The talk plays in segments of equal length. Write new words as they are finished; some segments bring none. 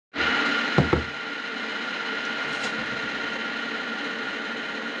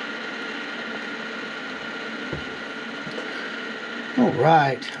All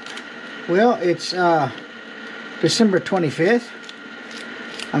right. Well, it's December 25th.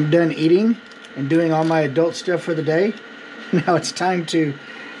 I'm done eating and doing all my adult stuff for the day. Now it's time to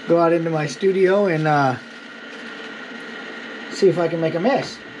go out into my studio and see if I can make a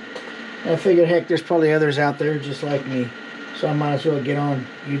mess. And I figured, heck, there's probably others out there just like me. So I might as well get on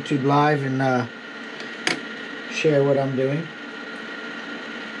YouTube Live and share what I'm doing.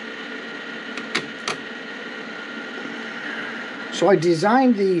 So I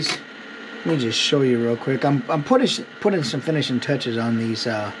designed these. Let me just show you real quick. I'm putting some finishing touches on these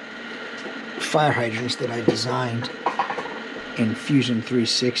fire hydrants that I designed in Fusion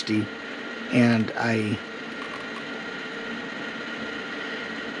 360, and I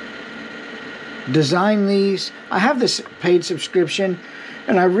designed these. I have this paid subscription,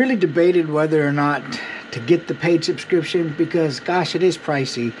 and I really debated whether or not to get the paid subscription because, gosh, it is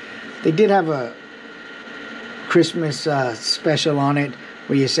pricey. They did have a Christmas special on it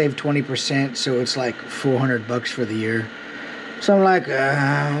where you save 20%, so it's like $400 for the year. So I'm like,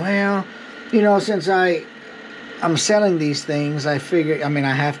 well, you know, since I'm selling these things, I figure, I mean,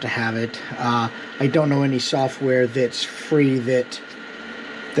 I have to have it. I don't know any software that's free that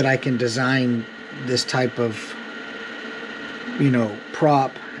I can design this type of, you know,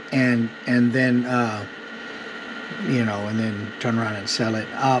 prop and then you know, and then turn around and sell it.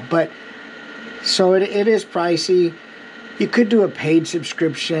 But so it is pricey. You could do a paid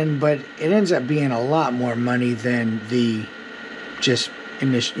subscription, but it ends up being a lot more money than the just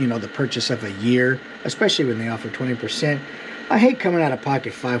initial, you know, the purchase of a year, especially when they offer 20%. I hate coming out of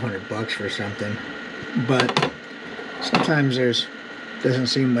pocket $500 for something, but sometimes doesn't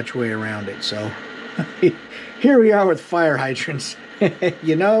seem much way around it. So here we are with fire hydrants,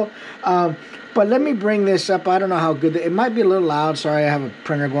 you know. But let me bring this up. I don't know how good it might be a little loud. Sorry, I have a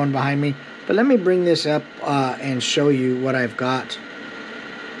printer going behind me. But let me bring this up and show you what I've got.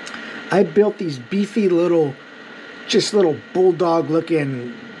 I built these beefy little, just little bulldog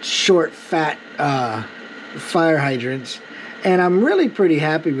looking short fat fire hydrants, and I'm really pretty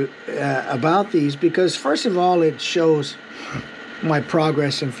happy with, about these because first of all it shows my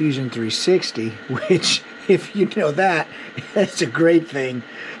progress in Fusion 360, which if you know that's a great thing,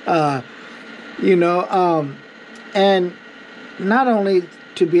 you know, and not only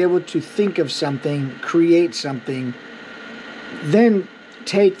to be able to think of something, create something, then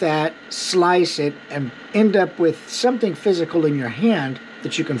take that, slice it, and end up with something physical in your hand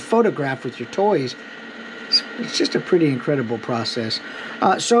that you can photograph with your toys. It's just a pretty incredible process.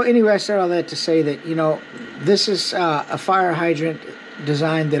 So anyway, I said all that to say that, you know, this is a fire hydrant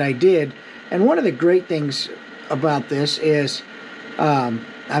design that I did. And one of the great things about this is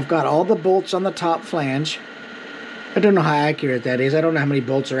I've got all the bolts on the top flange. I don't know how accurate that is. I don't know how many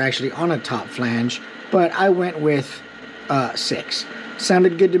bolts are actually on a top flange, but I went with 6.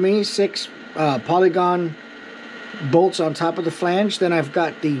 Sounded good to me. 6 polygon bolts on top of the flange. Then I've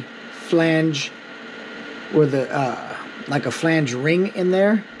got the flange with like a flange ring in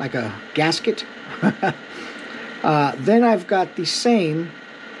there, like a gasket. Then I've got the same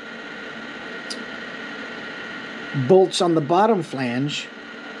bolts on the bottom flange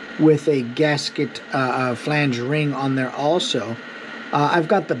with a gasket flange ring on there also. I've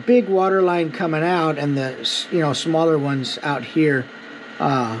got the big water line coming out and the, you know, smaller ones out here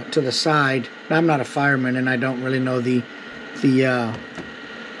to the side. Now, I'm not a fireman and I don't really know the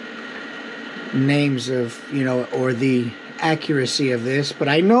names of, you know, or the accuracy of this, but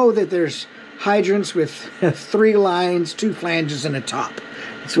I know that there's hydrants with 3 lines, 2 flanges, and a top.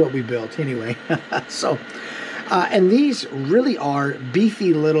 That's what we built anyway. So and these really are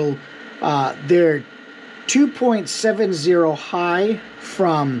beefy little, they're 2.70 high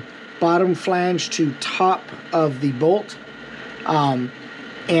from bottom flange to top of the bolt. And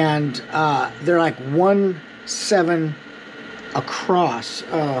they're like 1.7 across.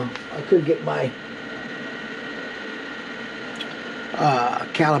 I could get my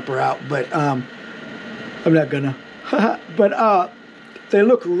caliper out, but I'm not gonna. But they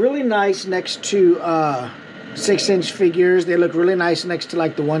look really nice next to 6-inch figures. They look really nice next to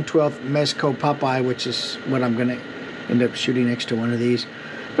like the 1/12 Mezco Popeye, which is what I'm gonna end up shooting next to one of these.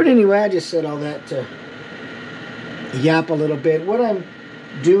 But anyway, I just said all that to yap a little bit. What I'm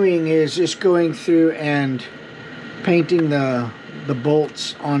doing is just going through and painting the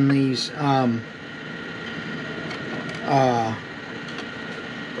bolts on these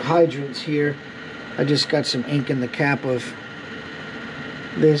hydrants here. I just got some ink in the cap of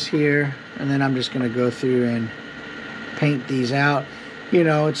this here, and then I'm just going to go through and paint these out. You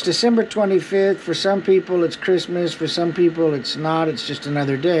know, it's December 25th. For some people it's Christmas, for some people it's not. It's just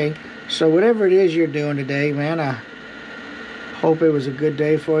another day. So whatever it is you're doing today, man, I hope it was a good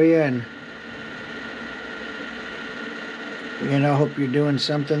day for you, and you know, hope you're doing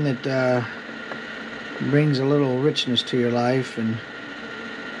something that brings a little richness to your life and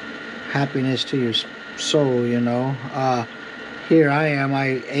happiness to your soul, you know. Here I am,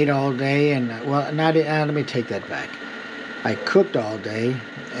 I ate all day, and well, not let me take that back. I cooked all day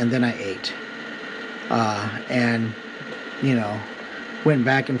and then I ate, and you know, went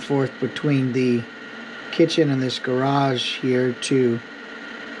back and forth between the kitchen and this garage here to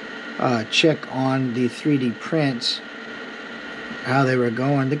check on the 3D prints, how they were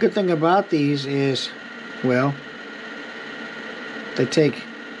going. The good thing about these is, well, they take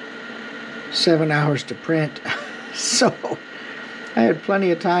 7 hours to print, so I had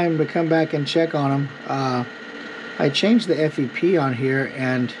plenty of time to come back and check on them. I changed the FEP on here,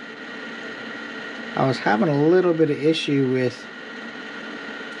 and I was having a little bit of issue with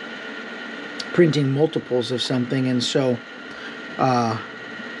printing multiples of something, and so I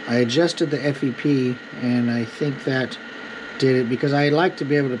adjusted the FEP, and I think that did it, because I like to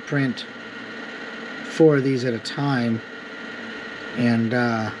be able to print 4 of these at a time, and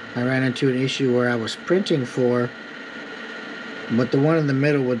I ran into an issue where I was printing 4, but the one in the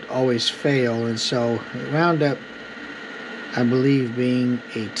middle would always fail, and so it wound up, I believe, being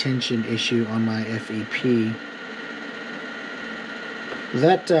a tension issue on my FEP.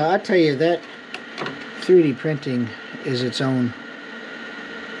 That I tell you, that 3D printing is its own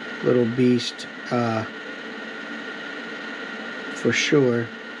little beast, for sure.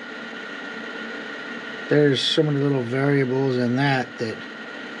 There's so many little variables in that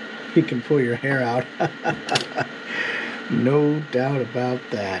you can pull your hair out. No doubt about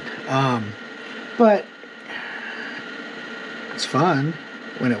that. But it's fun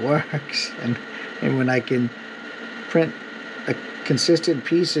when it works, and when I can print consistent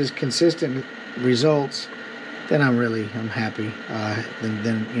pieces, consistent results, then I'm happy.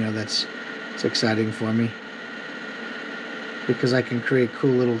 Then you know, it's exciting for me, because I can create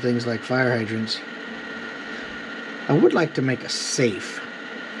cool little things like fire hydrants. I would like to make a safe.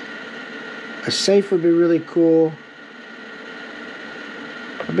 A safe would be really cool.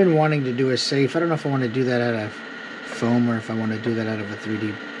 I've been wanting to do a safe. I don't know if I want to do that out of foam or if I want to do that out of a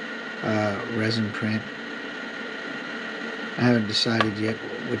 3D resin print. I haven't decided yet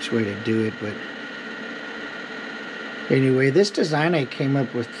which way to do it, but anyway, this design I came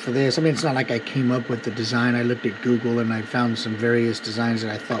up with for this, I mean, it's not like I came up with the design. I looked at Google and I found some various designs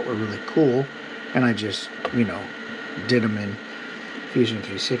that I thought were really cool, and I just, you know, did them in Fusion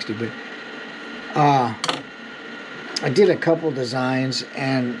 360. But I did a couple designs,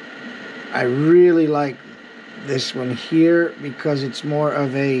 and I really like this one here because it's more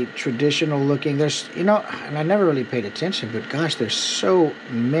of a traditional looking. There's, you know, and I never really paid attention, but gosh, there's so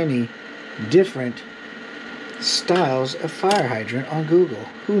many different styles of fire hydrant on Google.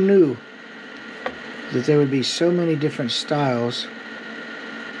 Who knew that there would be so many different styles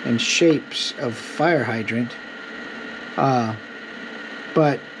and shapes of fire hydrant?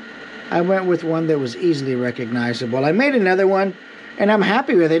 But I went with one that was easily recognizable. I made another one, and I'm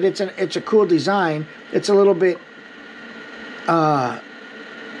happy with it. It's a cool design. It's a little bit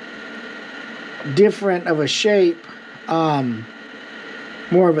different of a shape,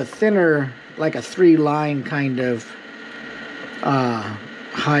 more of a thinner, like a 3-line kind of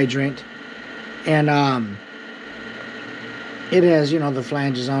hydrant, and it has, you know, the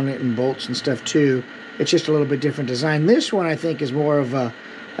flanges on it and bolts and stuff too. It's just a little bit different design. This one I think is more of a,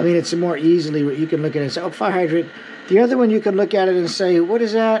 I mean, it's more easily, you can look at it and say, oh, fire hydrant. The other one, you can look at it and say, what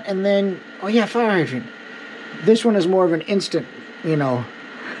is that? And then, oh yeah, fire hydrant. This one is more of an instant, you know,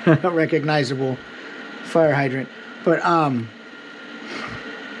 recognizable fire hydrant. But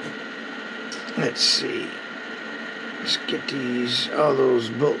let's see. Let's get these. All those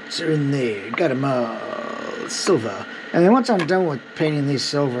bolts are in there. Got them all silver. And then once I'm done with painting these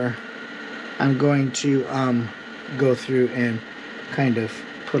silver, I'm going to go through and kind of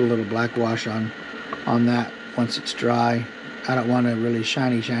put a little black wash on that once it's dry. I don't want a really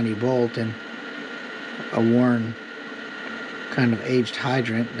shiny bolt and a worn kind of aged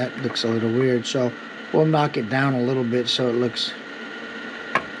hydrant. That looks a little weird, so we'll knock it down a little bit so it looks.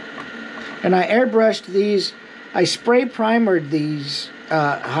 And I airbrushed these. I spray primered these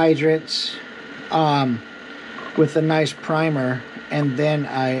hydrants with a nice primer, and then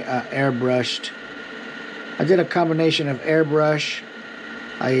I airbrushed. I did a combination of airbrush.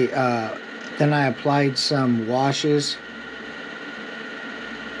 Then I applied some washes,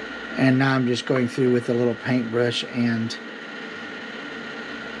 and now I'm just going through with a little paintbrush and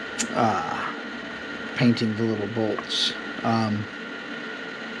painting the little bolts.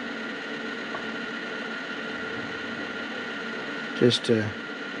 just to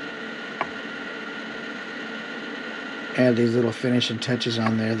add these little finishing touches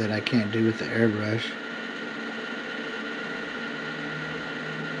on there that I can't do with the airbrush.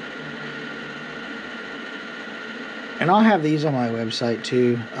 And I'll have these on my website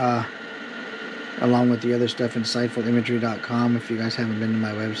too, along with the other stuff, insightfulimagery.com, if you guys haven't been to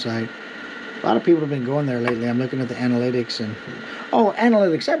my website. A lot of people have been going there lately. I'm looking at the analytics, and oh,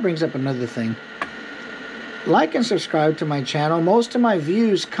 analytics, that brings up another thing. Like and subscribe to my channel. Most of my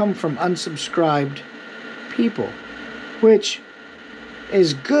views come from unsubscribed people, which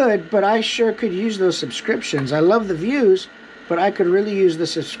is good, but I sure could use those subscriptions. I love the views, but I could really use the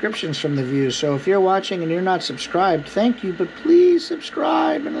subscriptions from the views. So if you're watching and you're not subscribed, thank you, but please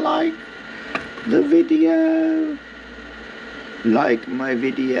subscribe and like the video. Like my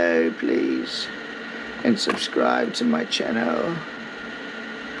video, please, and subscribe to my channel.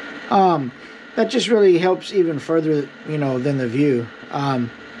 That just really helps even further, you know, than the view. The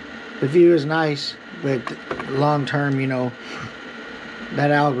view is nice, but long term, you know,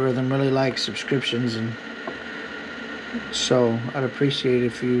 that algorithm really likes subscriptions, and so I'd appreciate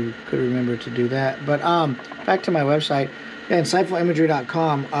if you could remember to do that. But back to my website,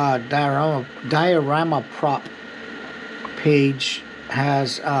 insightfulimagery.com. Diorama prop page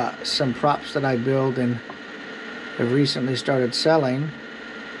has some props that I build and have recently started selling.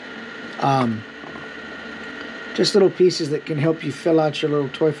 Just little pieces that can help you fill out your little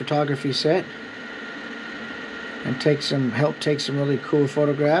toy photography set and help take some really cool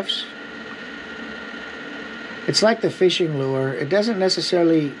photographs. It's like the fishing lure. It doesn't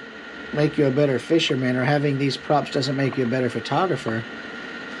necessarily make you a better fisherman, or having these props doesn't make you a better photographer,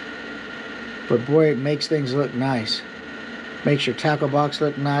 but boy, it makes things look nice. Makes your tackle box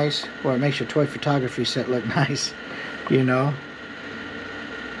look nice, or it makes your toy photography set look nice, you know.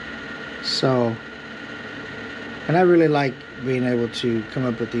 So, and I really like being able to come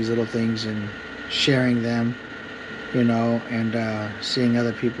up with these little things and sharing them, you know, and seeing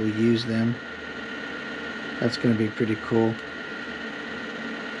other people use them. That's going to be pretty cool.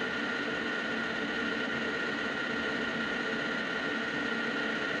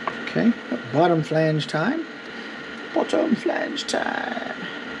 Okay, bottom flange time. Bottom flange time.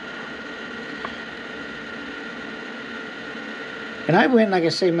 And I went, like I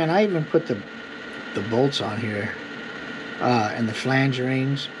say, man, I even put the bolts on here, and the flange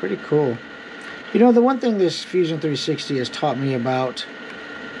rings. Pretty cool. You know, the one thing this Fusion 360 has taught me about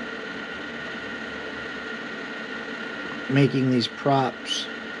making these props,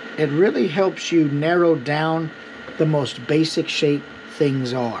 it really helps you narrow down the most basic shape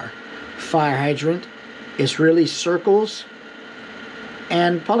things are. Fire hydrant is really circles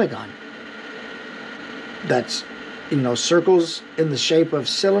and polygon. That's, you know, circles in the shape of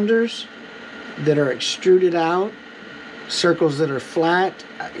cylinders that are extruded out, circles that are flat.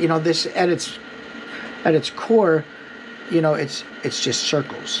 You know, this at its core, you know, it's just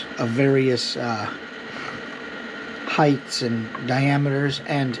circles of various heights and diameters,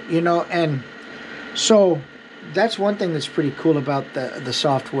 and you know, and so that's one thing that's pretty cool about the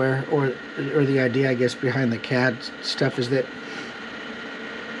software, or the idea, I guess, behind the CAD stuff, is that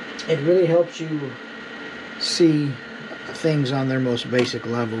it really helps you see things on their most basic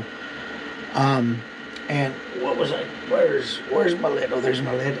level. And what was I? Where's my lid? Oh, there's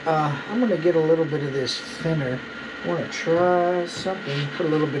my lid. I'm gonna get a little bit of this thinner. I want to try something. Put a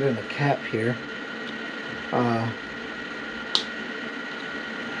little bit in the cap here.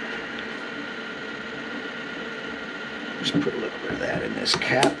 Just put a little bit of that in this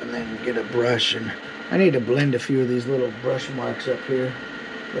cap, and then get a brush. And I need to blend a few of these little brush marks up here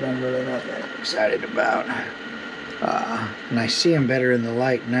that I'm really not that excited about. And I see them better in the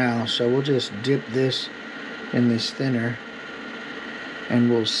light now, so we'll just dip this in this thinner, and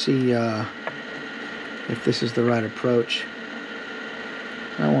we'll see if this is the right approach.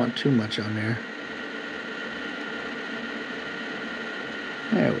 I don't want too much on there.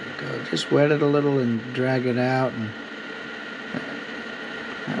 There we go. Just wet it a little and drag it out. And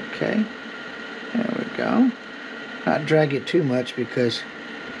okay, there we go. Not drag it too much because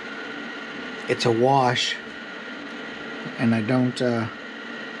it's a wash, and I don't there.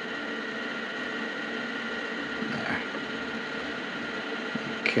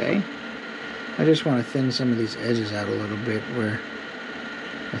 Okay, I just want to thin some of these edges out a little bit where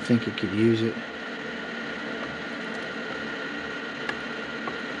I think you could use it.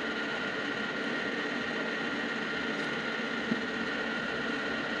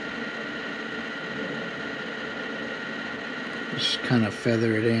 Just kind of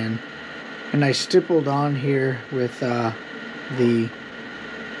feather it in. And I stippled on here with an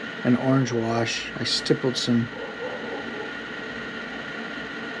orange wash. I stippled some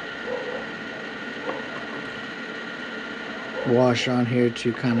wash on here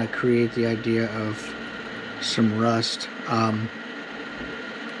to kind of create the idea of some rust.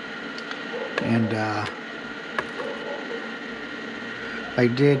 I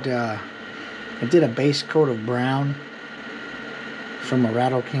did a base coat of brown from a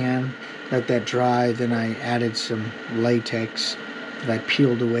rattle can, let that dry, then I added some latex that I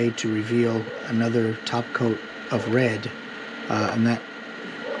peeled away to reveal another top coat of red, and that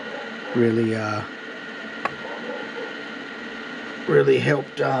really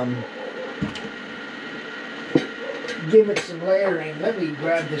helped give it some layering. Let me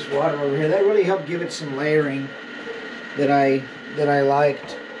grab this water over here. That really helped give it some layering that I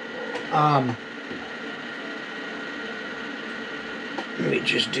liked. Let me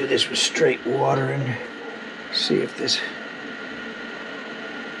just do this with straight water and see if this.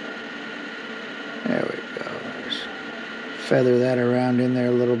 There we go. Just feather that around in there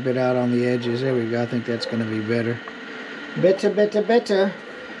a little bit out on the edges. There we go. I think that's going to be better. Better.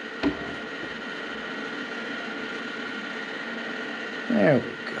 There we go.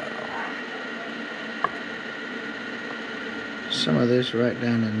 Some of this right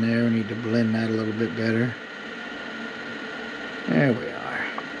down in there. We need to blend that a little bit better. There we are.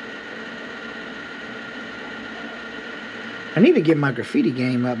 I need to get my graffiti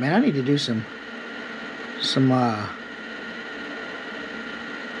game up, man. I need to do some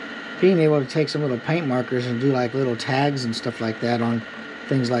being able to take some little paint markers and do like little tags and stuff like that on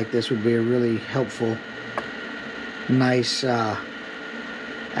things like this would be a really helpful, nice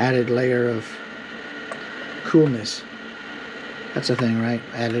added layer of coolness. That's a thing, right?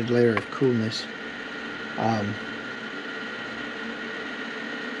 Added layer of coolness.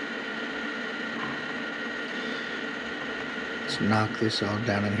 Let's knock this all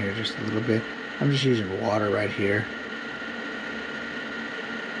down in here just a little bit. I'm just using water right here,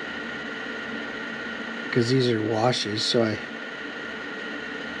 because these are washes, so I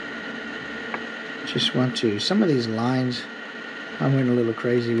just want to, some of these lines, I went a little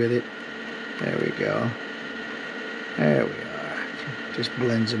crazy with it. There we go. There we are. Just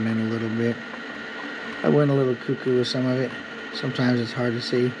blends them in a little bit. I went a little cuckoo with some of it. Sometimes it's hard to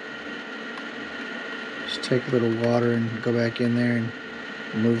see. Just take a little water and go back in there and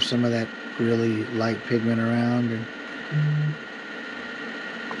move some of that really light pigment around. And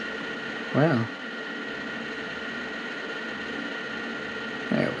wow.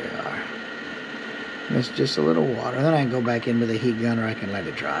 There we are. And it's just a little water. Then I can go back in with a heat gun, or I can let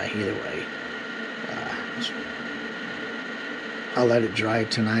it dry. Either way. I'll let it dry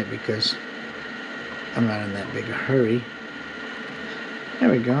tonight because I'm not in that big a hurry. There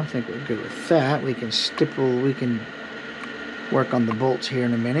we go. I think we're good with that. We can stipple, we can work on the bolts here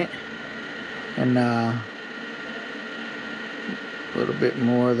in a minute. And a little bit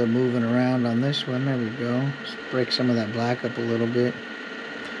more of the moving around on this one. There we go. Just break some of that black up a little bit.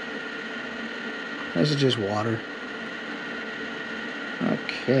 This is just water.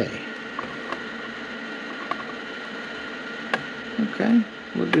 Okay. Okay,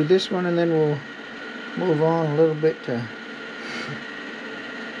 we'll do this one and then we'll move on a little bit to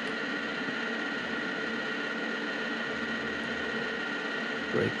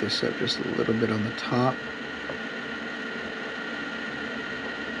break this up just a little bit on the top.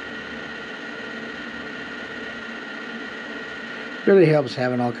 Really helps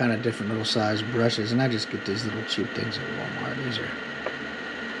having all kind of different little size brushes, and I just get these little cheap things at Walmart.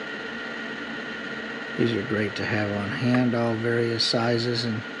 These are great to have on hand, all various sizes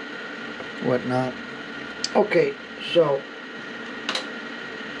and whatnot. Okay, so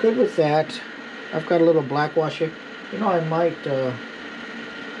good with that. I've got a little black wash here. You know, I might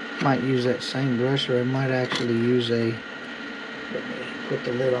use that same brush, or I might actually use a. Let me put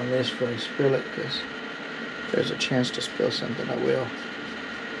the lid on this before I spill it, because if there's a chance to spill something, I will.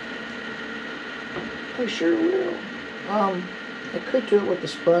 I sure will. I could do it with the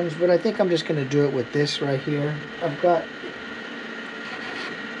sponge, but I think I'm just going to do it with this right here. I've got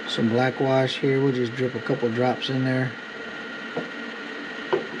some black wash here. We'll just drip a couple drops in there.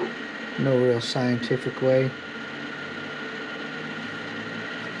 No real scientific way.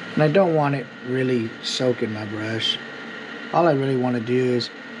 And I don't want it really soaking my brush. All I really want to do is,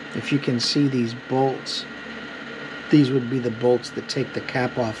 if you can see these bolts, these would be the bolts that take the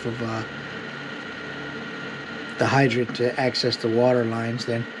cap off of the hydrant to access the water lines.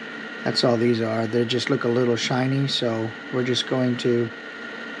 Then that's all these are. They just look a little shiny, so we're just going to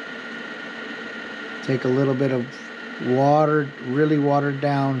take a little bit of water, really watered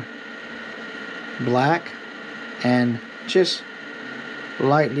down black, and just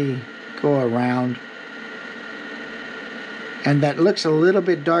lightly go around. And that looks a little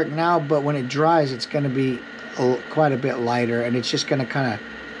bit dark now, but when it dries, it's going to be quite a bit lighter, and it's just going to kind of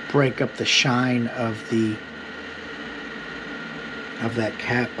break up the shine of that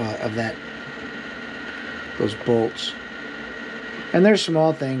cap of those bolts. And they're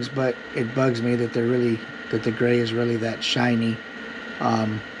small things, but it bugs me that the gray is really that shiny.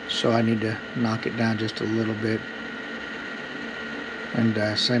 So I need to knock it down just a little bit.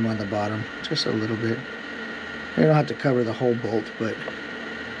 And same on the bottom, just a little bit. You don't have to cover the whole bolt, but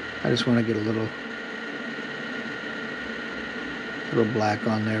I just want to get a little black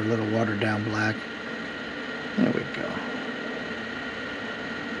on there, a little watered down black. There we go.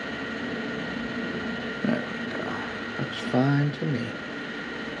 There we go. Looks fine to me.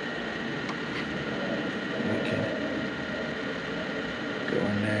 We can go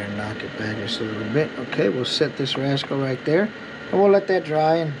in there and knock it back just a little bit. Okay, we'll set this rascal right there. And we'll let that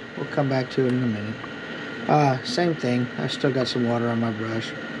dry, and we'll come back to it in a minute. Same thing. I still got some water on my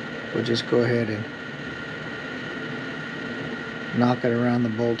brush. We'll just go ahead and knock it around the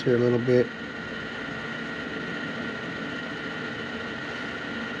bolt here a little bit.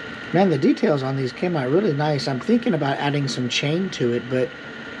 Man, the details on these came out really nice. I'm thinking about adding some chain to it, but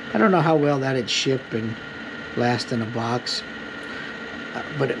I don't know how well that'd ship and last in a box.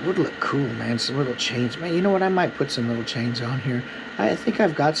 But it would look cool, man. Some little chains. Man, you know what? I might put some little chains on here. I think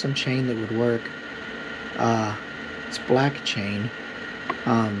I've got some chain that would work. It's black chain.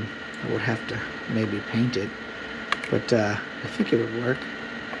 I would have to maybe paint it. But I think it would work.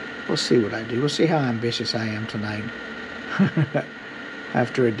 We'll see what I do. We'll see how ambitious I am tonight.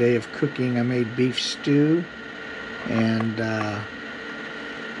 After a day of cooking, I made beef stew. And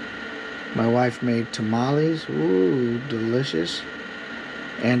my wife made tamales. Ooh, delicious.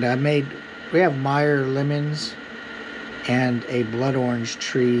 And we have Meyer lemons and a blood orange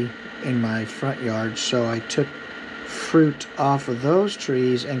tree in my front yard. So I took fruit off of those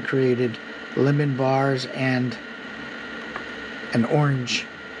trees and created lemon bars and an orange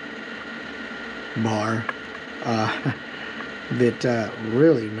bar that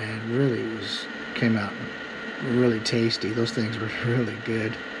really, man, really came out really tasty. Those things were really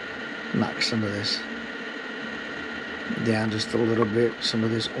good. Knock some of this down just a little bit. Some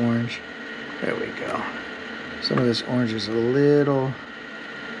of this orange. There we go. Some of this orange is a little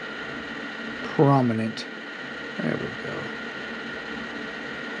prominent. There we go.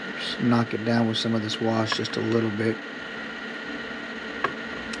 Just knock it down with some of this wash just a little bit.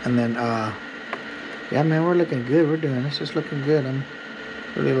 And then, yeah, man, we're looking good. We're doing this. It's looking good. I'm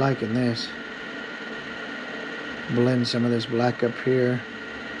really liking this. Blend some of this black up here.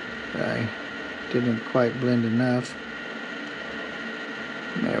 I didn't quite blend enough.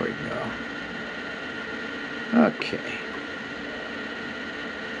 There we go. Okay.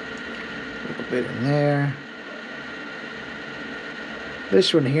 A little bit in there.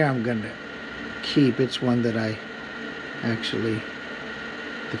 This one here I'm going to keep. It's one that I actually,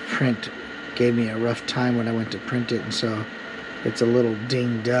 the print gave me a rough time when I went to print it, and so it's a little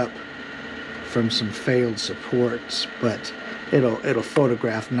dinged up from some failed supports, but it'll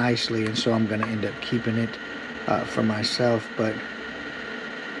photograph nicely, and so I'm going to end up keeping it for myself. But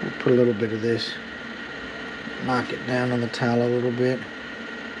we'll put a little bit of this, knock it down on the towel a little bit,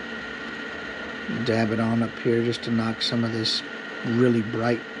 dab it on up here just to knock some of this really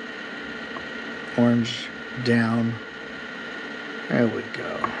bright orange down. There we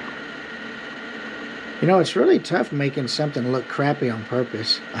go. You know, it's really tough making something look crappy on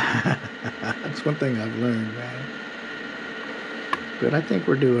purpose. That's one thing I've learned, man. But I think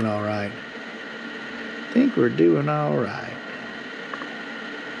we're doing all right. I think we're doing all right.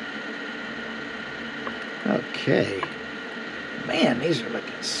 Okay. Man, these are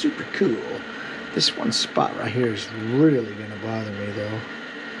looking super cool. This one spot right here is really going to bother me, though.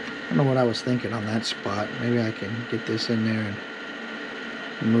 I don't know what I was thinking on that spot. Maybe I can get this in there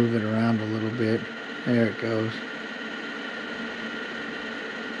and move it around a little bit. There it goes.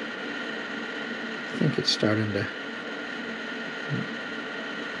 I think it's starting to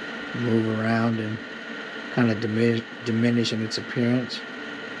move around and kind of diminish in its appearance.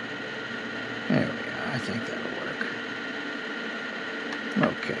 There we go. I think that'll work.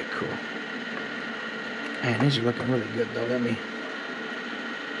 Okay, cool. Man, these are looking really good, though. Let me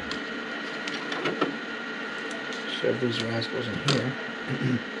shove these rascals in here.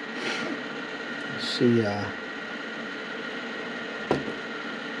 Let's see what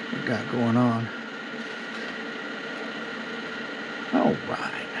we got going on. All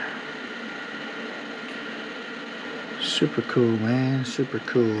right. Super cool, man. Super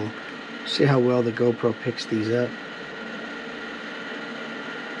cool. See how well the GoPro picks these up.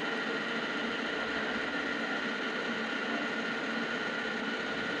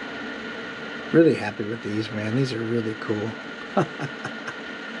 Really happy with these, man. These are really cool.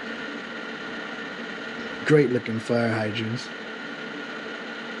 Great looking fire hydrants.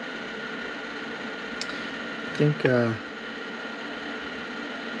 I think I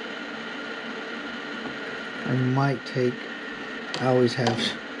might take. I always have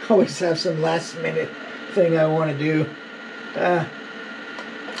some last minute thing I want to do.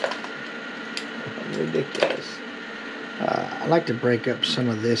 Ridiculous. I like to break up some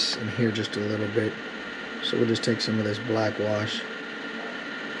of this in here just a little bit. So we'll just take some of this black wash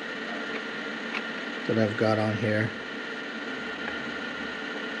that I've got on here.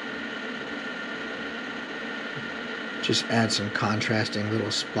 Just add some contrasting little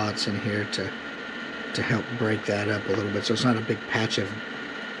spots in here to help break that up a little bit, so it's not a big patch of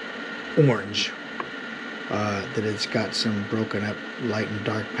orange. That it's got some broken up light and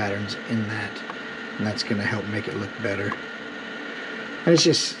dark patterns in that, and that's going to help make it look better. And it's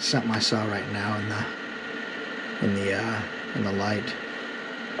just something I saw right now in the light.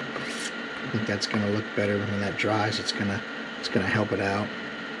 I think that's going to look better when that dries. It's gonna help it out.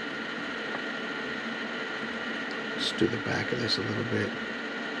 Let's do the back of this a little bit.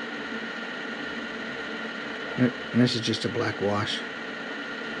 And this is just a black wash.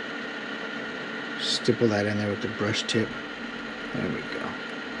 Stipple that in there with the brush tip. There we go.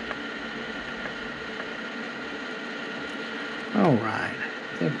 Alright,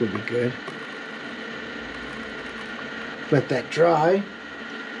 I think we'll be good. Let that dry.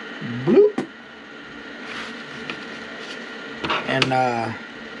 Bloop. And I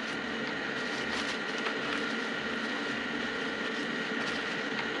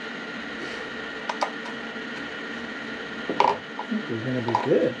think we're gonna be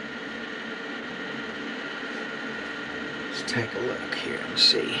good. Let's take a look here and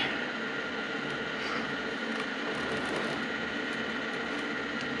see.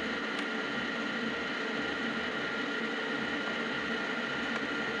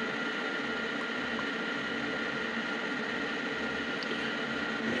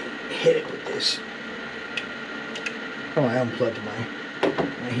 Hit it with this. Oh, I unplugged my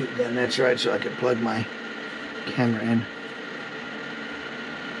heat gun. That's right, so I can plug my camera in.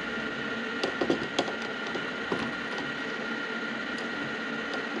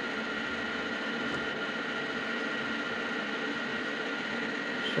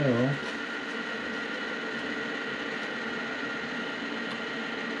 So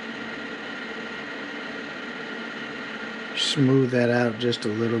smooth that out just a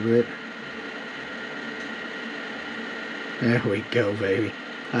little bit. There we go, baby.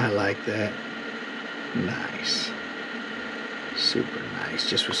 I like that. Nice. Super nice.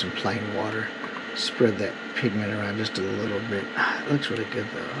 Just with some plain water. Spread that pigment around just a little bit. It looks really good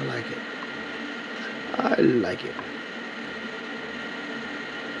though. I like it. I like it.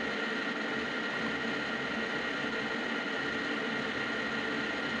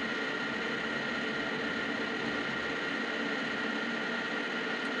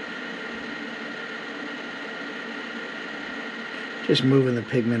 Just moving the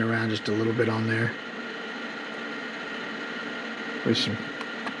pigment around just a little bit on there with some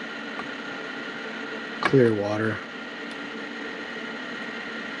clear water.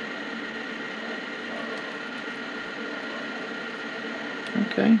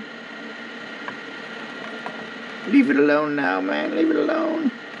 Okay. Leave it alone now, man. Leave it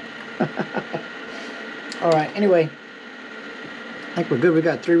alone. Alright, anyway. I think we're good. We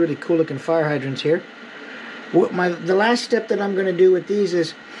got 3 really cool looking fire hydrants here. The last step that I'm going to do with these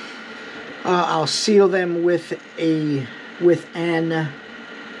is I'll seal them with an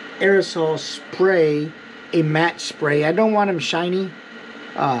aerosol spray, a matte spray. I don't want them shiny.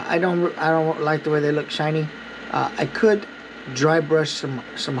 I don't like the way they look shiny. I could dry brush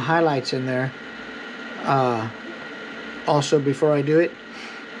some highlights in there also before I do it.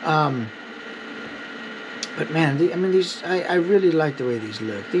 But man, these I really like the way these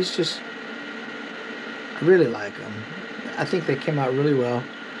look. These just, I really like them. I think they came out really well.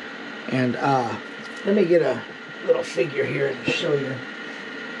 And let me get a little figure here and show you.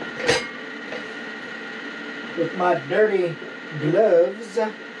 With my dirty gloves.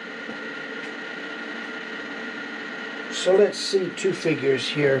 So let's see 2 figures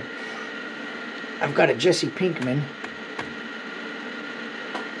here. I've got a Jesse Pinkman.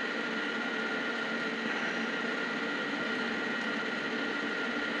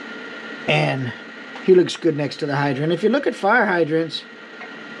 And he looks good next to the hydrant. If you look at fire hydrants,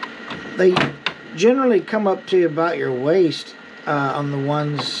 they generally come up to about your waist on the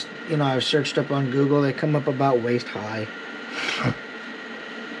ones, you know, I've searched up on Google. They come up about waist high.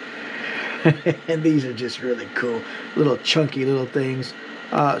 And these are just really cool. Little chunky little things.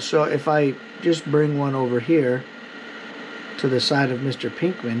 So if I just bring one over here to the side of Mr.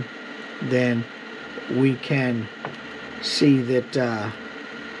 Pinkman, then we can see that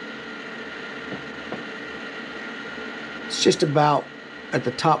it's just about at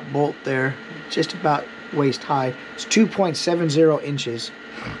the top bolt there, just about waist high. It's 2.70 inches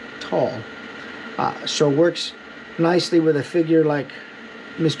tall. So works nicely with a figure like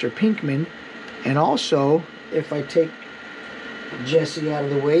Mr. Pinkman. And also, if I take Jesse out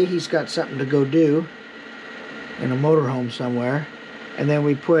of the way, he's got something to go do in a motorhome somewhere. And then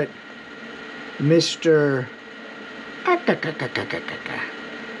we put Mr.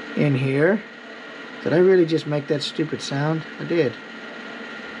 in here. Did I really just make that stupid sound? I did.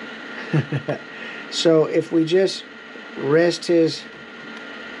 So if we just rest his,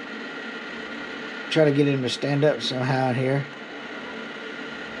 try to get him to stand up somehow in here.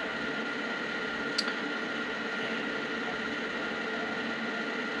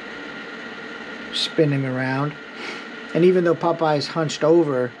 Spin him around. And even though Popeye's hunched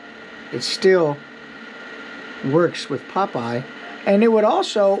over, it still works with Popeye. And it would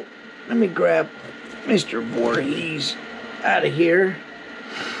also, let me grab Mr. Voorhees out of here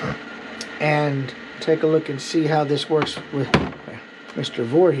and take a look and see how this works with Mr.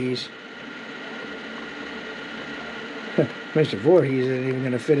 Voorhees. Mr. Voorhees isn't even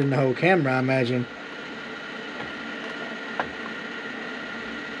going to fit in the whole camera, I imagine.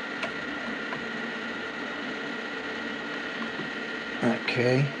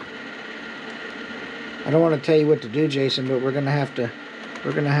 Okay. I don't want to tell you what to do, Jason, but we're gonna have to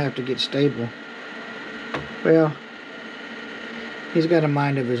get stable. Well, he's got a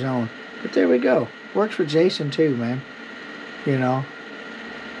mind of his own. But there we go. Works for Jason too, man. You know.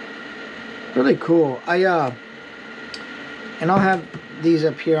 Really cool. And I'll have these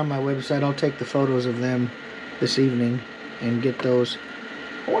up here on my website. I'll take the photos of them this evening and get those.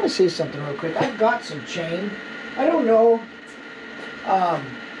 I want to see something real quick. I've got some chain. I don't know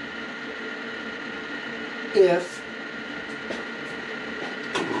if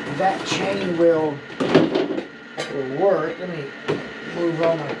that chain will work. Let me move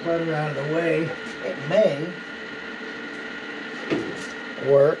all my clutter out of the way. It may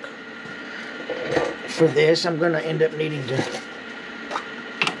work for this. I'm going to end up needing to...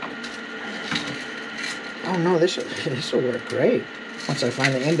 Oh no, this will work great once I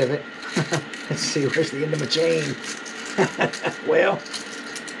find the end of it. Let's see, where's the end of my chain? Well,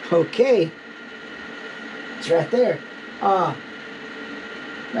 okay. It's right there. I've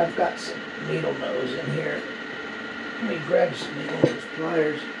got some needle nose in here. Let me grab some needle nose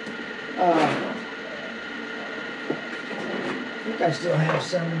pliers. I think I still have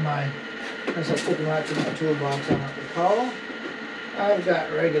some in my, as I took them out to my toolbox, I don't recall. I've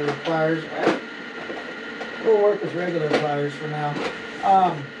got regular pliers. We'll work with regular pliers for now.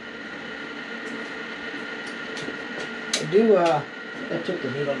 I took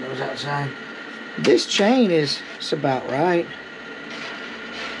the needle nose outside. This chain is about right.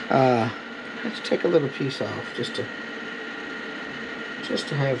 Let's take a little piece off just to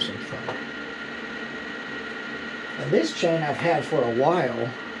have some fun. And this chain I've had for a while.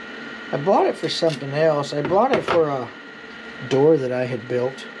 I bought it for something else. I bought it for a door that I had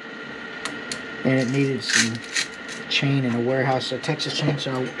built, and it needed some chain in a warehouse, a Texas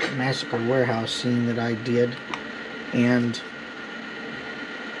Chainsaw Massacre warehouse scene that I did. And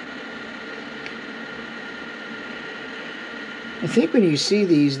I think when you see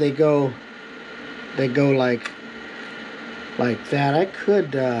these, they go like that. I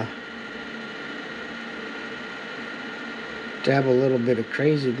could dab a little bit of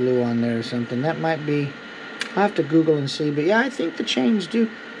crazy glue on there or something. That might be, I'll have to Google and see. But yeah, I think the chains do.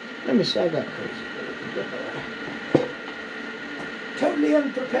 Let me see, I got crazy glue. Totally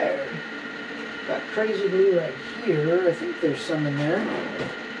unprepared. Got crazy glue right here. I think there's some in there.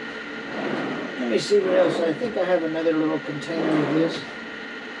 Let me see what else. I think I have another little container of this.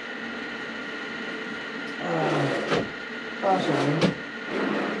 Possibly.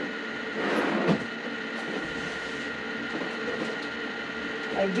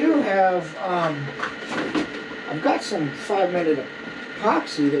 I do have, I've got some 5-minute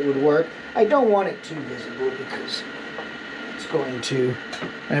epoxy that would work. I don't want it too visible because it's going to,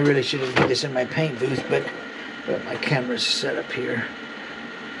 I really shouldn't do this in my paint booth, but my camera's set up here.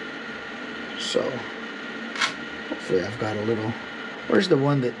 So, hopefully I've got a little, where's the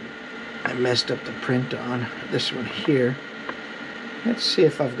one that I messed up the print on? This one here. Let's see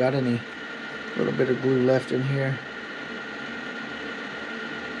if I've got any little bit of glue left in here.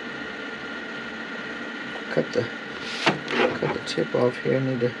 Cut the tip off here. I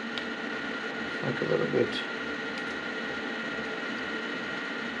need to, like a little bit.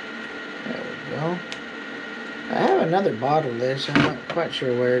 go. I have another bottle of this. I'm not quite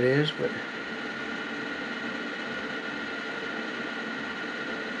sure where it is, but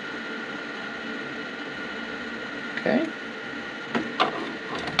okay.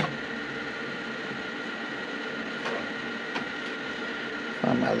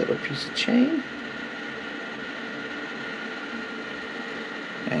 Find my little piece of chain.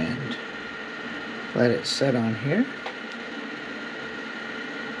 And let it set on here.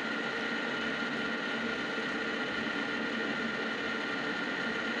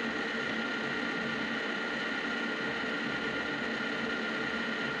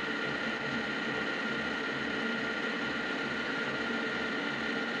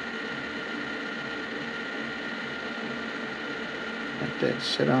 Let that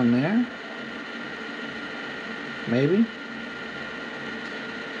sit on there. Maybe.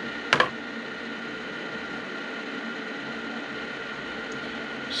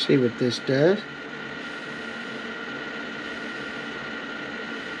 See what this does.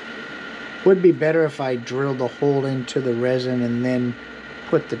 Would be better if I drilled the hole into the resin and then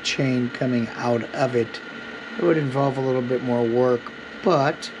put the chain coming out of it. It would involve a little bit more work,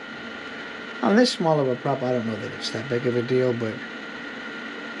 but on this small of a prop, I don't know that it's that big of a deal, but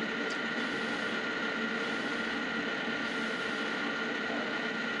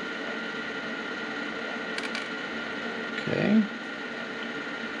okay.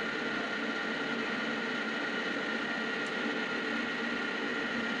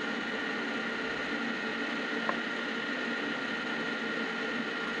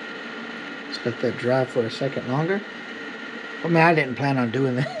 Let that dry for a second longer. I mean, I didn't plan on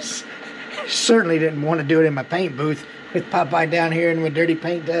doing this. Certainly didn't want to do it in my paint booth with Popeye down here and with dirty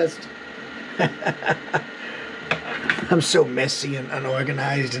paint dust. I'm so messy and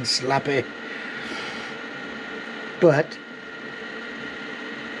unorganized and sloppy. But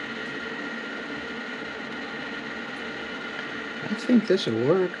I think this will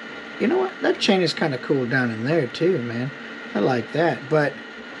work. You know what? That chain is kind of cool down in there too, man. I like that. But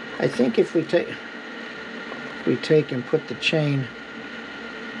I think if we take and put the chain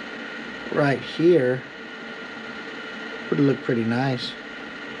right here, it would look pretty nice.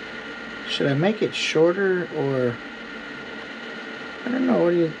 Should I make it shorter, or I don't know,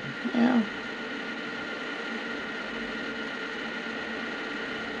 what do you, yeah.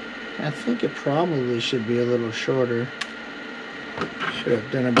 I think it probably should be a little shorter. Should have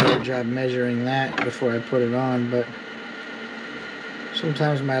done a better job measuring that before I put it on, but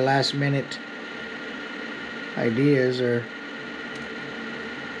sometimes my last minute ideas are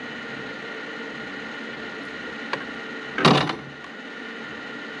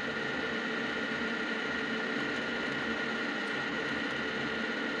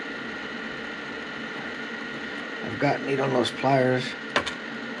I've got needle nose pliers,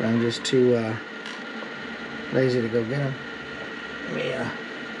 but I'm just too lazy to go get them. Let me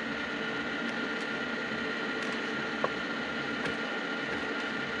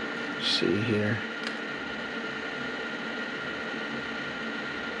see here.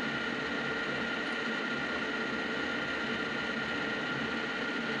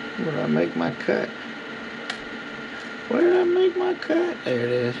 Where did I make my cut? Where did I make my cut? There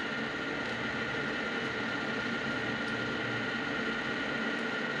it is.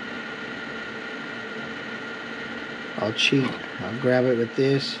 I'll cheat. I'll grab it with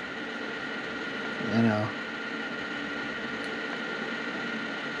this, and then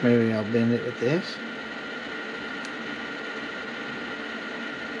maybe I'll bend it with this.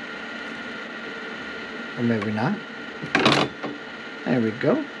 Or maybe not. There we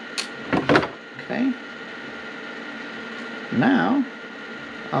go. Okay. Now,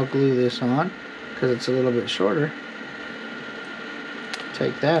 I'll glue this on because it's a little bit shorter.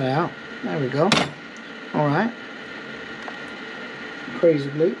 Take that out. There we go. Alright. Crazy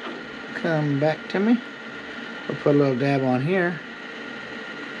bleed. Come back to me. We'll put a little dab on here.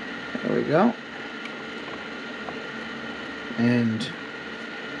 There we go. And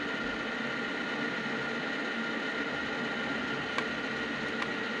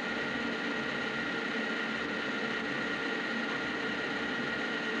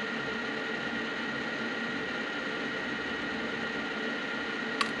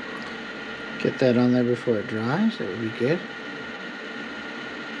get that on there before it dries. That would be good.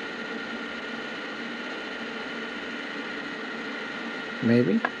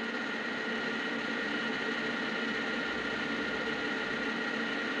 Maybe.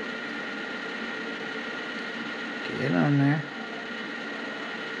 Get on there.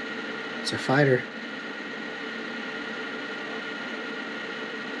 It's a fighter.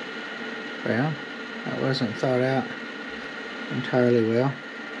 Well, that wasn't thought out entirely well.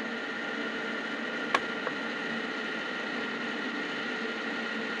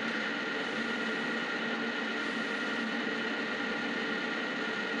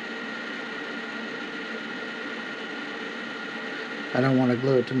 I don't want to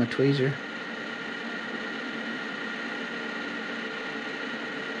glue it to my tweezer.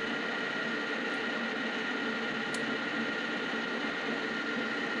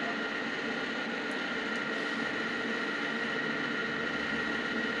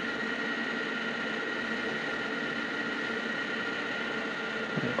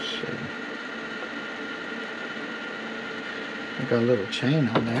 Let's see. I got a little chain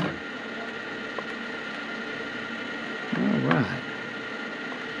on there. Alright.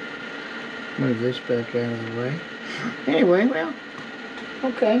 Move this back out of the way. Anyway, well,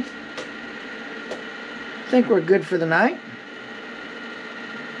 okay. I think we're good for the night.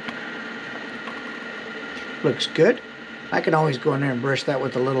 Looks good. I can always go in there and brush that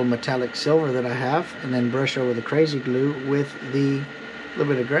with a little metallic silver that I have, and then brush over the crazy glue with the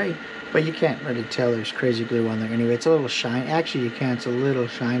little bit of gray. But you can't really tell there's crazy glue on there anyway. It's a little shiny. Actually, you can. It's a little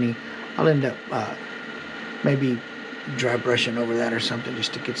shiny. I'll end up maybe dry brushing over that or something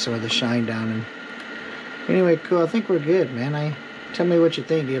just to get some of the shine down. And anyway, cool. I think we're good, man. Tell me what you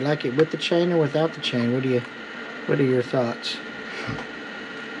think. Do you like it with the chain or without the chain? What are your thoughts?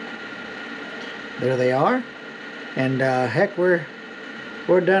 There they are. And heck, we're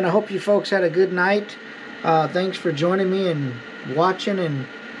done. I hope you folks had a good night. Thanks for joining me and watching and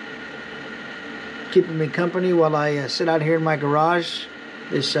keeping me company while I sit out here in my garage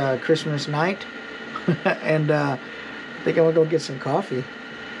this Christmas night. And I think I'm gonna go get some coffee.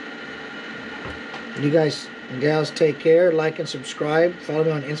 You guys and gals take care. Like and subscribe. Follow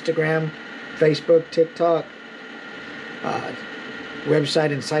me on Instagram, Facebook, TikTok.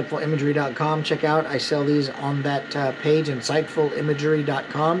 Website insightfulimagery.com. Check out. I sell these on that page,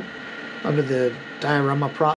 insightfulimagery.com, under the diorama prop.